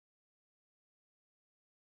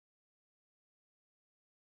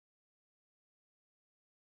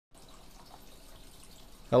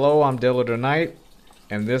Hello, I'm Dilla the Knight,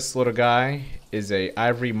 and this little guy is a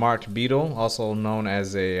ivory-marked beetle, also known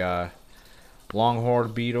as a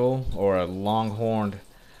longhorned beetle or a longhorned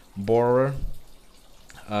borer.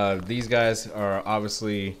 These guys are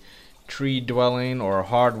obviously tree-dwelling or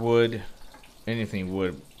hardwood, anything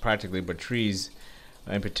wood practically, but trees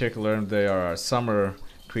in particular. They are summer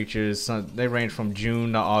creatures. They range from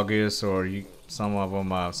June to August, or some of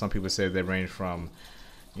them. Some people say they range from,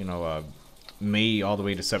 May all the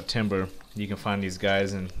way to September. You can find these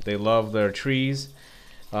guys, and they love their trees.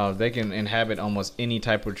 They can inhabit almost any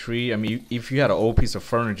type of tree. I mean, if you had an old piece of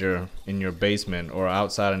furniture in your basement or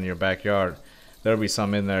outside in your backyard, there'll be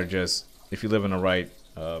some in there. Just if you live in the right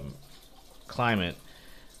climate,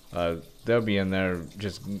 they'll be in there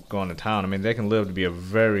just going to town. I mean, they can live to be a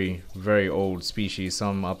very, very old species,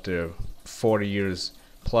 some up to 40 years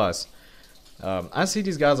plus. I see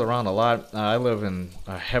these guys around a lot. I live in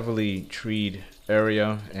a heavily treed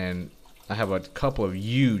area, and I have a couple of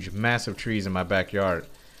huge, massive trees in my backyard.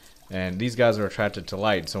 And these guys are attracted to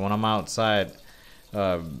light. So when I'm outside,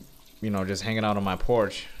 just hanging out on my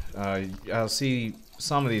porch, I'll see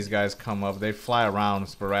some of these guys come up. They fly around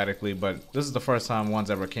sporadically, but this is the first time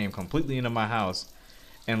one's ever came completely into my house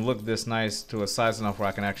and looked this nice to a size enough where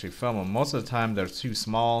I can actually film them. Most of the time they're too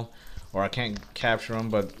small, or I can't capture them,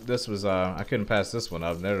 but this was I couldn't pass this one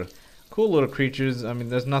up. They're cool little creatures. I mean,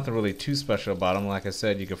 there's nothing really too special about them. Like I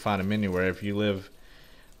said, you can find them anywhere. If you live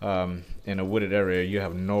in a wooded area, you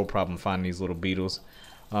have no problem finding these little beetles.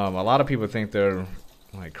 A lot of people think they're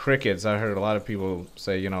like crickets. I heard a lot of people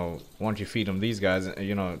say, why don't you feed them these guys,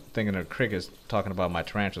 thinking they're crickets, talking about my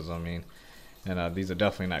tarantulas, I mean. And these are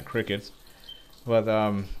definitely not crickets. But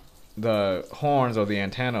the horns or the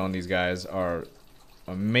antenna on these guys are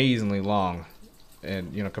amazingly long,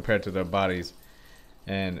 and compared to their bodies,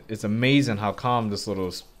 and it's amazing how calm this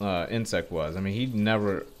little insect was. I mean, he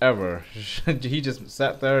never ever he just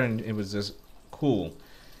sat there and it was just cool,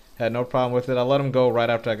 had no problem with it. I let him go right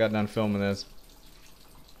after I got done filming this,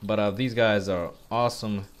 but these guys are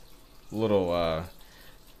awesome little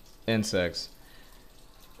insects,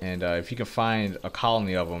 and if you can find a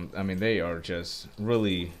colony of them, I mean, they are just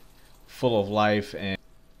really full of life, and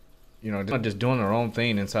they're just doing their own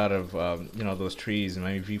thing inside of those trees. And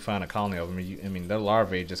maybe if you find a colony of them, I mean, their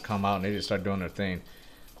larvae just come out and they just start doing their thing.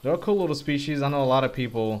 They're a cool little species. I know a lot of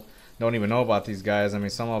people don't even know about these guys. I mean,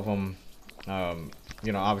 some of them,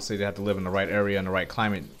 obviously they have to live in the right area and the right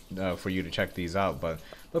climate for you to check these out. But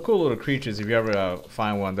they're cool little creatures. If you ever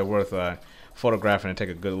find one, they're worth photographing and take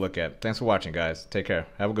a good look at. Thanks for watching, guys. Take care.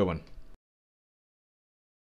 Have a good one.